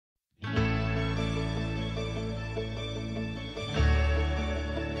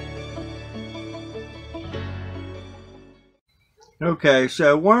Okay,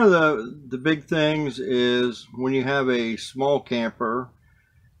 so one of the big things is when you have a small camper,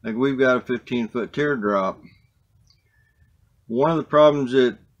 like we've got a 15-foot teardrop. One of the problems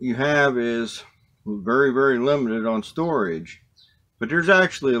that you have is very limited on storage. But there's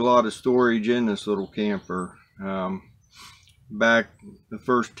actually a lot of storage in this little camper. Back the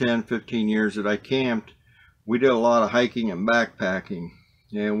first 10-15 years that I camped, we did a lot of hiking and backpacking.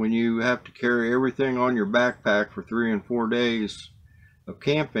 And when you have to carry everything on your backpack for 3 and 4 days of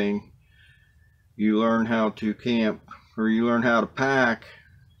camping, you learn how to camp, or you learn how to pack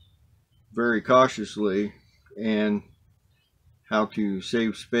very cautiously and how to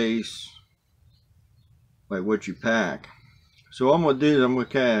save space by what you pack. So what I'm going to do is I'm going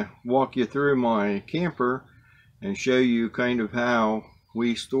to kind of walk you through my camper and show you kind of how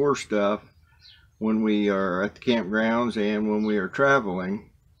we store stuff when we are at the campgrounds and when we are traveling,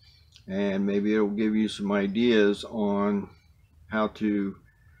 and maybe it'll give you some ideas on how to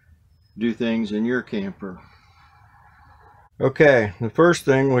do things in your camper. Okay, the first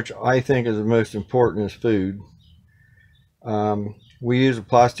thing, which I think is the most important, is food. We use a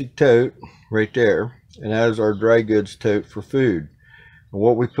plastic tote right there, and that is our dry goods tote for food. And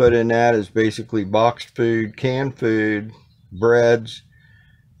what we put in that is basically boxed food, canned food, breads,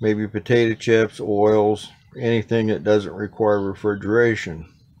 maybe potato chips, oils, anything that doesn't require refrigeration.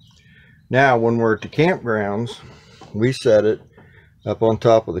 Now when we're at the campgrounds, we set it up on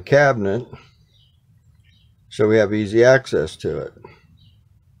top of the cabinet so we have easy access to it.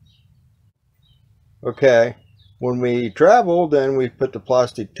 Okay, when we travel, then we put the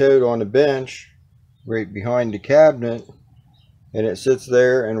plastic tote on the bench right behind the cabinet, and it sits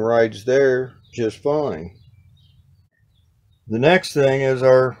there and rides there just fine. The next thing is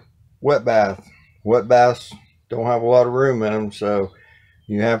our wet bath. Wet baths don't have a lot of room in them, so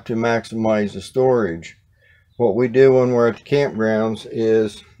you have to maximize the storage. What we do when we're at the campgrounds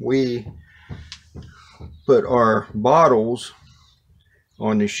is we put our bottles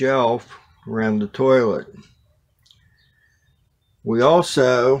on the shelf around the toilet. We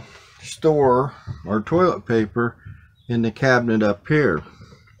also store our toilet paper in the cabinet up here.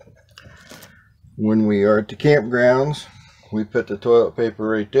 When we are at the campgrounds, we put the toilet paper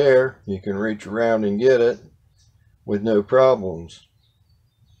right there. You can reach around and get it with no problems.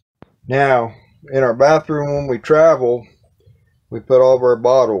 Now, in our bathroom when we travel, we put all of our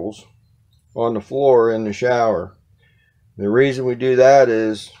bottles on the floor in the shower. The reason we do that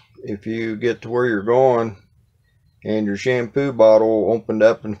is if you get to where you're going and your shampoo bottle opened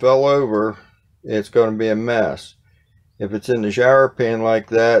up and fell over, it's going to be a mess. If it's in the shower pan like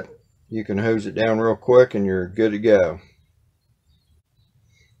that, you can hose it down real quick and you're good to go.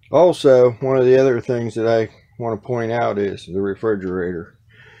 Also, one of the other things that I want to point out is the refrigerator.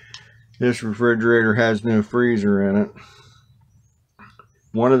 This refrigerator has no freezer in it.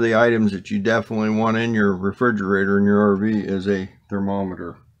 One of the items that you definitely want in your refrigerator in your RV is a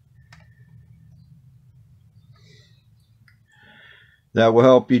thermometer. That will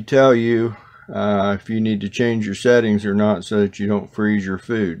help you tell you if you need to change your settings or not so that you don't freeze your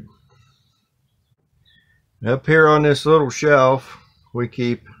food. Up here on this little shelf, we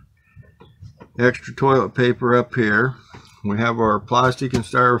keep extra toilet paper up here. We have our plastic and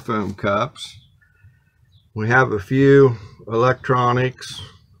styrofoam cups. We have a few electronics,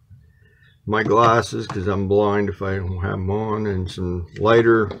 my glasses because I'm blind if I don't have them on, and some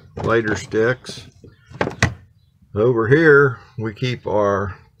lighter sticks. Over here we keep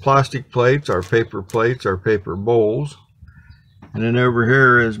our plastic plates, our paper bowls, and then over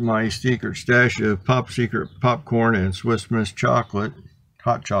here is my secret stash of secret popcorn and Swiss Miss chocolate,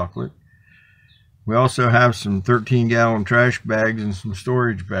 hot chocolate. We also have some 13-gallon trash bags and some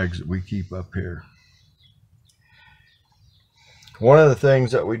storage bags that we keep up here. One of the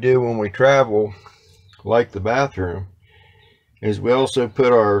things that we do when we travel, like the bathroom, is we also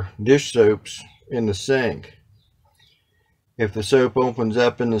put our dish soaps in the sink. If the soap opens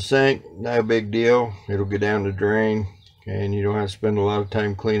up in the sink, no big deal. It'll go down the drain and you don't have to spend a lot of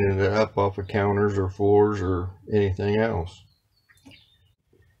time cleaning it up off of counters or floors or anything else.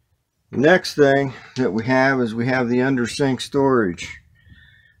 The next thing that we have is we have the under sink storage.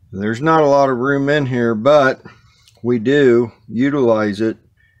 There's not a lot of room in here, but we do utilize it,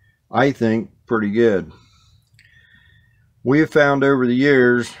 I think, pretty good. We have found over the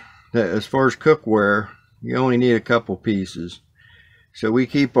years that as far as cookware, you only need a couple pieces. So we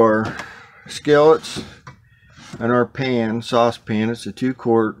keep our skillets and our pan, saucepan, it's a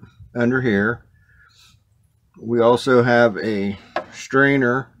 2-quart, under here. We also have a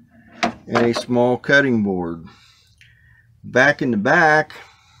strainer and a small cutting board. Back in the back,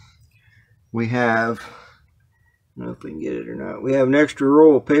 we have I don't know if we can get it or not. We have an extra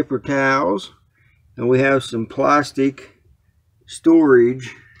roll of paper towels, and we have some plastic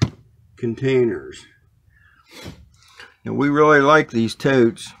storage containers. And we really like these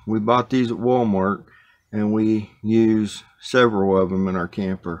totes. We bought these at Walmart, and we use several of them in our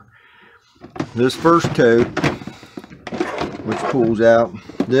camper. This first tote, which pulls out,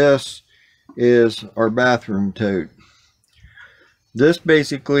 this is our bathroom tote. This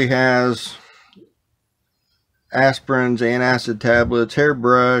basically has aspirins, antacid tablets,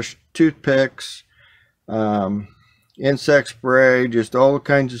 hairbrush, toothpicks, insect spray, just all the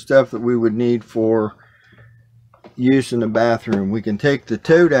kinds of stuff that we would need for use in the bathroom. We can take the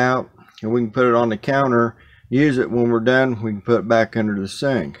tote out and we can put it on the counter, use it. When we're done, we can put it back under the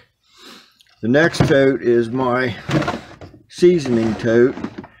sink. The next tote is my seasoning tote,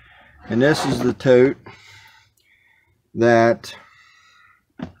 and this is the tote that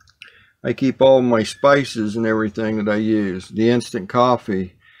I keep all my spices and everything that I use. The instant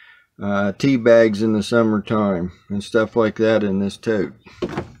coffee, tea bags in the summertime, and stuff like that in this tote.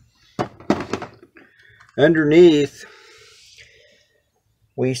 Underneath,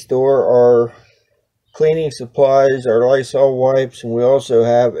 we store our cleaning supplies, our Lysol wipes, and we also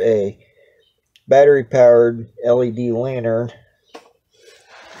have a battery-powered LED lantern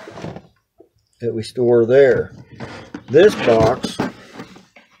that we store there. This box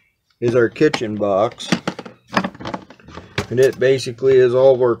is our kitchen box, and it basically is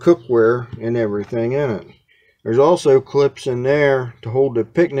all of our cookware and everything in it. There's also clips in there to hold the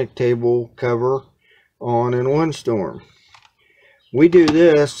picnic table cover on in one storm. We do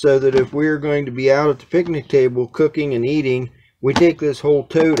this so that if we're going to be out at the picnic table cooking and eating, we take this whole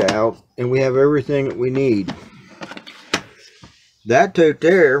tote out and we have everything that we need. That tote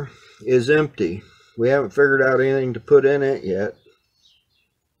there is empty. We haven't figured out anything to put in it yet.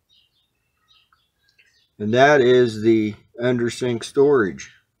 And that is the under sink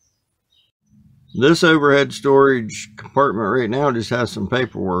storage. This overhead storage compartment right now just has some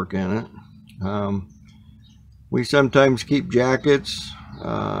paperwork in it. We sometimes keep jackets,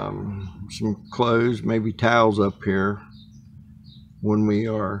 some clothes, maybe towels up here when we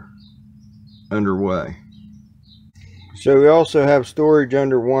are underway. So we also have storage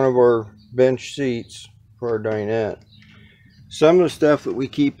under one of our bench seats for our dinette. Some of the stuff that we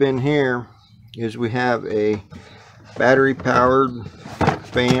keep in here is we have a battery powered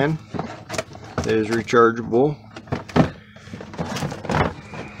fan that is rechargeable.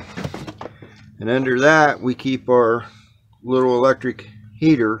 And under that we keep our little electric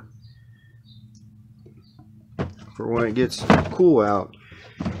heater for when it gets cool out.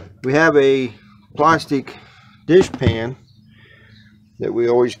 We have a plastic dish pan that we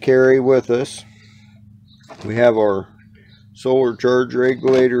always carry with us. We have our solar charge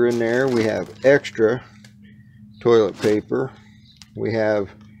regulator in there. We have extra toilet paper. We have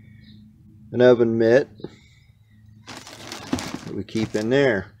an oven mitt that we keep in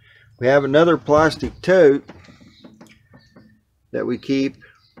there. We have another plastic tote that we keep,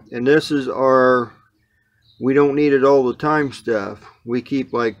 and this is our we don't need it all the time stuff. We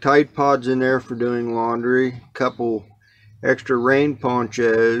keep like Tide Pods in there for doing laundry, a couple extra rain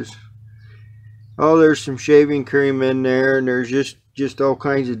ponchos. Oh, there's some shaving cream in there, and there's just all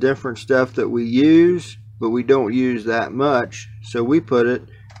kinds of different stuff that we use, but we don't use that much, so we put it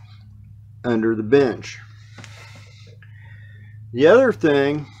under the bench. The other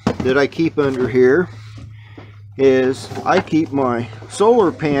thing that I keep under here is I keep my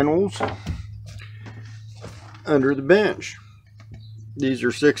solar panels under the bench. These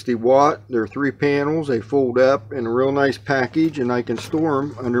are 60 watt. They're 3 panels. They fold up in a real nice package, and I can store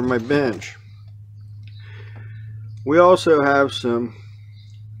them under my bench. We also have some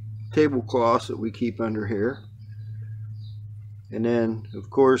tablecloths that we keep under here, and then of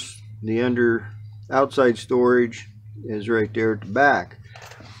course the outside storage is right there at the back.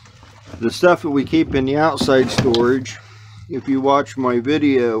 The stuff that we keep in the outside storage, if you watch my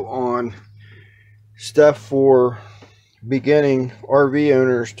video on stuff for beginning RV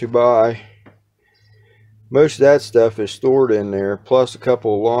owners to buy, most of that stuff is stored in there, plus a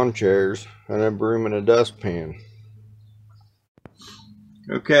couple of lawn chairs and a broom and a dustpan.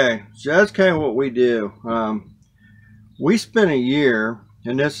 Okay, so that's kind of what we do. We spent a year,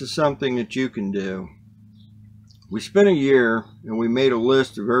 and this is something that you can do. We spent a year and we made a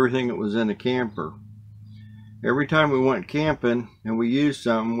list of everything that was in the camper. Every time we went camping and we used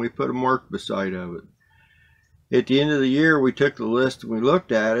something, we put a mark beside of it. At the end of the year, we took the list and we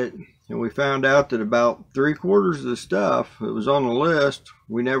looked at it, and we found out that about 3/4 of the stuff that was on the list,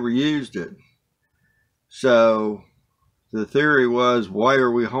 we never used it. So the theory was, why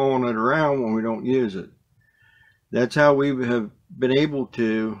are we hauling it around when we don't use it? That's how we have been able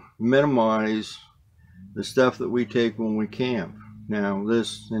to minimize the stuff that we take when we camp. Now,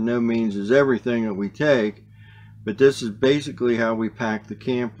 this in no means is everything that we take, but this is basically how we pack the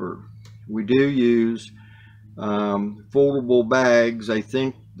camper. We do use foldable bags. I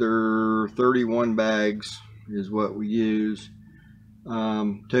think they're 31 bags is what we use.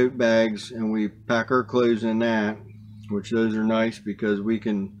 Tote bags, and we pack our clothes in that, which those are nice because we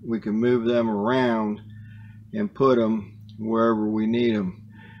can move them around and put them wherever we need them.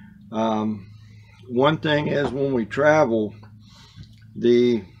 One thing is, when we travel,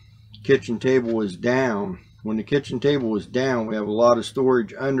 the kitchen table is down. When the kitchen table is down, we have a lot of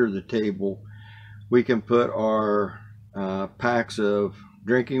storage under the table. We can put our packs of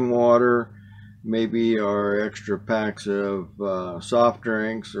drinking water, maybe our extra packs of soft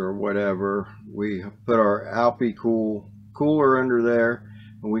drinks or whatever. We put our Alpi cooler under there,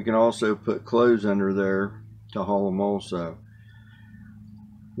 and we can also put clothes under there to haul them also.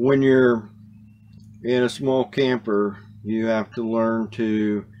 When you're in a small camper, you have to learn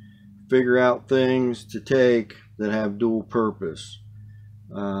to figure out things to take that have dual purpose.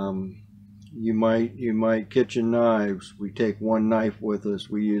 You might kitchen knives. We take one knife with us.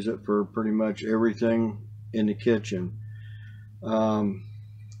 We use it for pretty much everything in the kitchen. One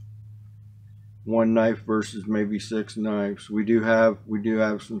knife versus maybe 6 knives. We do have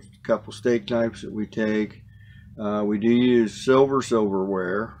some couple steak knives that we take. We do use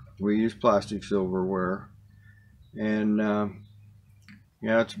silverware. We use plastic silverware, and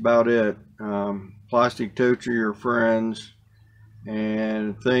yeah, that's about it. Plastic totes are your friends,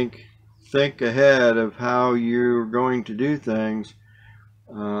 and think ahead of how you're going to do things,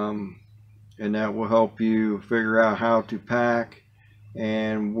 and that will help you figure out how to pack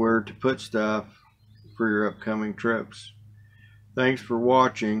and where to put stuff for your upcoming trips. Thanks for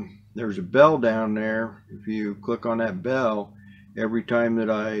watching. There's a bell down there. If you click on that bell, every time that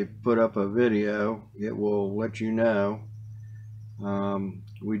I put up a video, it will let you know.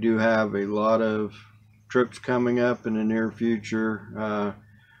 We do have a lot of trips coming up in the near future.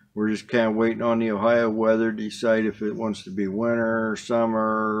 We're just kind of waiting on the Ohio weather to decide if it wants to be winter,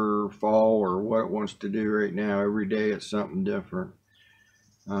 summer, fall, or what it wants to do right now. Every day it's something different.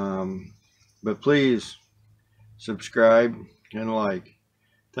 But please subscribe and like.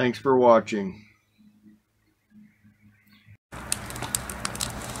 Thanks for watching.